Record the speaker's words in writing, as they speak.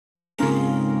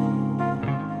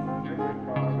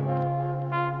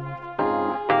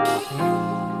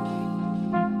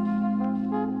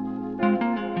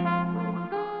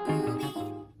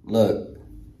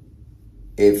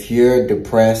If you're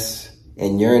depressed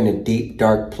and you're in a deep,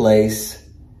 dark place,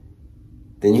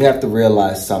 then you have to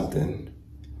realize something.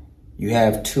 You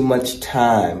have too much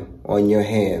time on your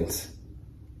hands.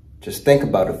 Just think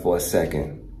about it for a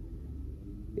second.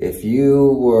 If you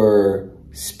were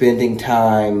spending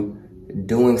time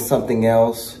doing something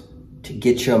else to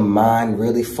get your mind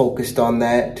really focused on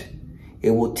that, it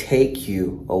will take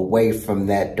you away from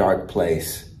that dark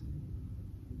place.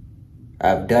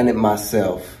 I've done it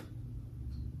myself.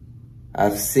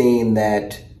 I've seen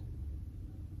that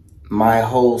my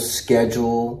whole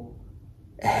schedule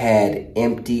had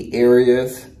empty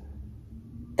areas,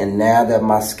 and now that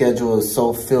my schedule is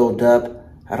so filled up,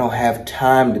 I don't have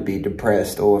time to be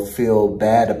depressed or feel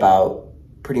bad about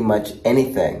pretty much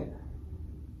anything.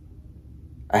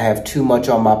 I have too much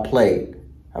on my plate.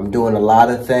 I'm doing a lot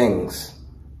of things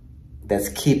that's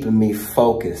keeping me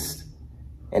focused,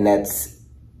 and that's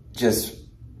just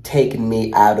taking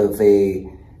me out of a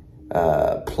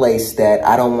place that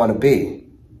I don't want to be.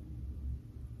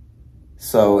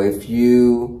 So if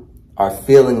you are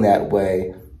feeling that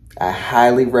way, I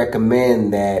highly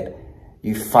recommend that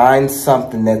you find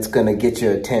something that's going to get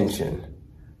your attention.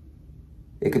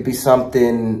 It could be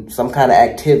something, some kind of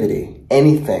activity,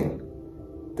 anything.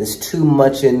 There's too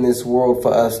much in this world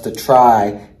for us to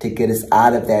try to get us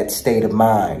out of that state of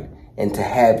mind and to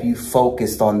have you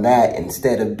focused on that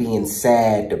instead of being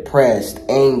sad, depressed,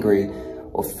 angry,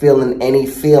 or feeling any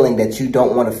feeling that you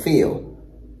don't want to feel.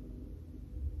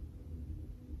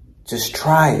 Just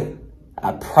try it.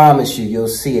 I promise you, you'll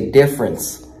see a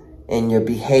difference in your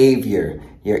behavior,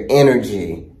 your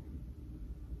energy.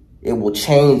 It will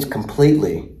change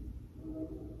completely.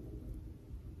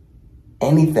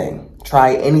 Anything.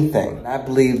 Try anything. I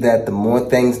believe that the more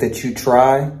things that you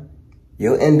try,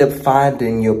 you'll end up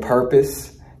finding your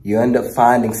purpose. You'll end up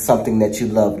finding something that you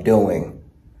love doing.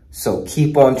 So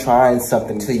keep on trying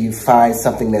something till you find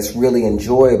something that's really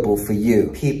enjoyable for you.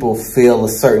 People feel a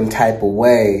certain type of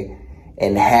way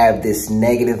and have this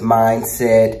negative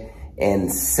mindset and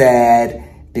sad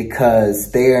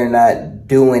because they're not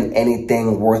doing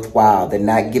anything worthwhile. They're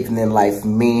not giving their life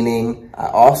meaning. I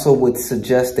also would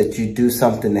suggest that you do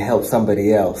something to help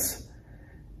somebody else.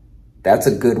 That's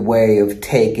a good way of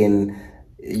taking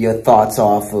your thoughts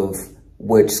off of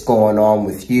what's going on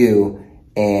with you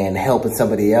and helping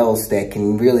somebody else that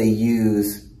can really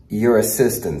use your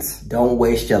assistance. Don't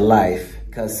waste your life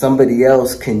because somebody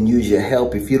else can use your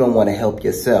help if you don't want to help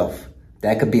yourself.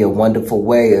 That could be a wonderful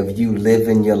way of you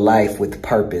living your life with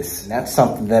purpose. And that's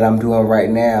something that I'm doing right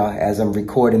now as I'm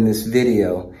recording this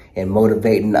video and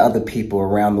motivating other people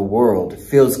around the world. It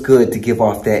feels good to give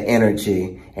off that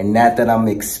energy, and not that I'm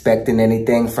expecting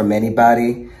anything from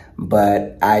anybody,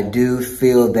 but I do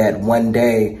feel that one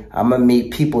day I'm gonna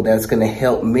meet people that's gonna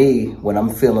help me when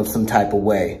I'm feeling some type of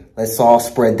way. Let's all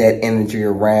spread that energy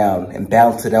around and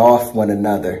bounce it off one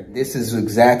another. This is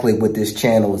exactly what this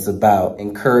channel is about.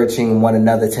 Encouraging one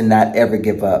another to not ever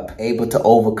give up. Able to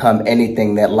overcome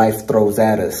anything that life throws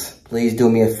at us. Please do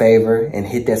me a favor and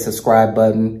hit that subscribe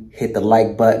button, hit the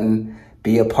like button.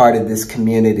 Be a part of this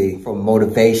community for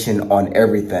motivation on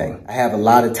everything. I have a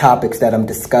lot of topics that I'm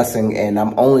discussing and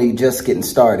I'm only just getting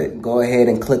started. Go ahead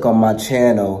and click on my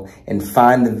channel and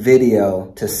find the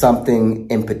video to something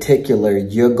in particular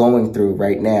you're going through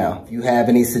right now. If you have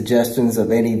any suggestions of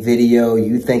any video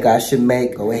you think I should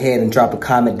make, go ahead and drop a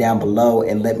comment down below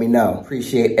and let me know.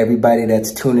 Appreciate everybody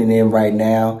that's tuning in right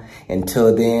now.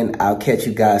 Until then, I'll catch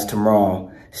you guys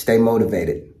tomorrow. Stay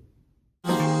motivated.